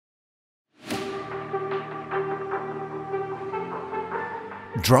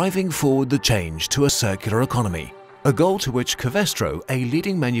driving forward the change to a circular economy, a goal to which Covestro, a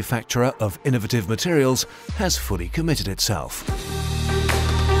leading manufacturer of innovative materials, has fully committed itself.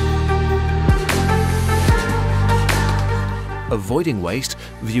 Avoiding waste,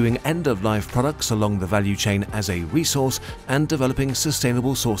 viewing end-of-life products along the value chain as a resource, and developing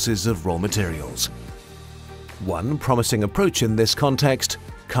sustainable sources of raw materials. One promising approach in this context: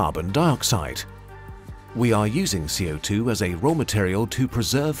 carbon dioxide. We are using CO2 as a raw material to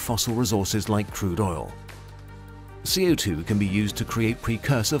preserve fossil resources like crude oil. CO2 can be used to create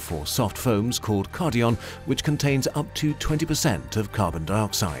precursor for soft foams called Cardion, which contains up to 20% of carbon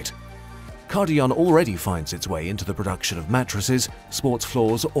dioxide. Cardion already finds its way into the production of mattresses, sports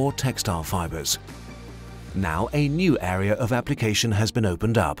floors or textile fibers. Now a new area of application has been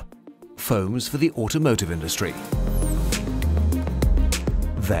opened up: foams for the automotive industry.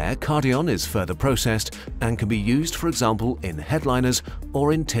 There, Cardion is further processed and can be used, for example, in headliners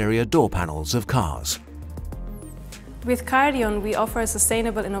or interior door panels of cars. With Cardion, we offer a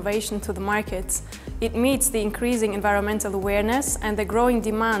sustainable innovation to the markets. It meets the increasing environmental awareness and the growing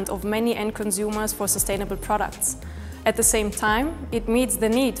demand of many end consumers for sustainable products. At the same time, it meets the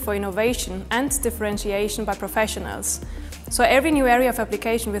need for innovation and differentiation by professionals. So every new area of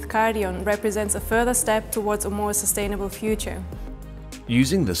application with Cardion represents a further step towards a more sustainable future.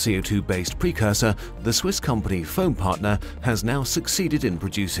 Using the CO2-based precursor, the Swiss company Foam Partner has now succeeded in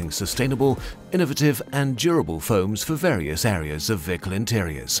producing sustainable, innovative and durable foams for various areas of vehicle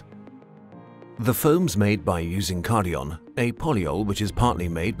interiors. The foams made by using Cardion, a polyol which is partly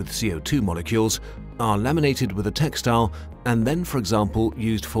made with CO2 molecules, are laminated with a textile and then, for example,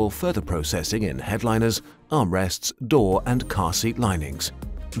 used for further processing in headliners, armrests, door and car seat linings.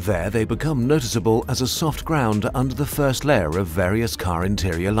 There they become noticeable as a soft ground under the first layer of various car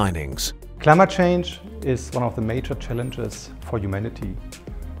interior linings. Climate change is one of the major challenges for humanity,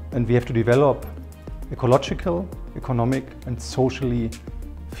 and we have to develop ecological, economic and socially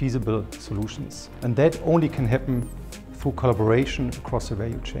feasible solutions. And that only can happen through collaboration across the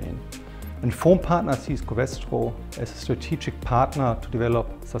value chain. And Foam Partner sees Covestro as a strategic partner to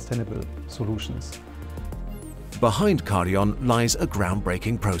develop sustainable solutions. Behind Cardion lies a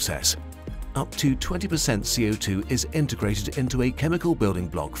groundbreaking process. Up to 20% CO2 is integrated into a chemical building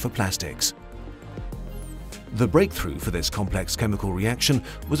block for plastics. The breakthrough for this complex chemical reaction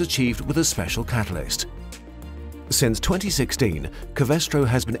was achieved with a special catalyst. Since 2016, Covestro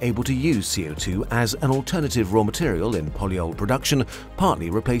has been able to use CO2 as an alternative raw material in polyol production, partly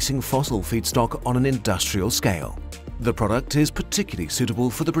replacing fossil feedstock on an industrial scale. The product is particularly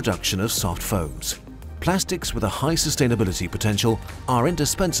suitable for the production of soft foams. Plastics with a high sustainability potential are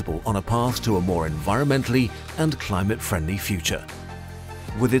indispensable on a path to a more environmentally and climate-friendly future.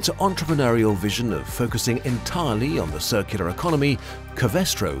 With its entrepreneurial vision of focusing entirely on the circular economy,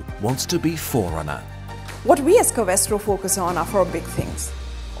 Covestro wants to be forerunner. What we as Covestro focus on are four big things: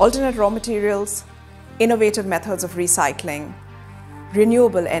 alternate raw materials, innovative methods of recycling,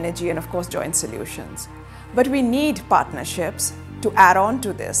 renewable energy and of course joint solutions. But we need partnerships to add on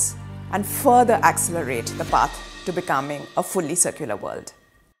to this and further accelerate the path to becoming a fully circular world.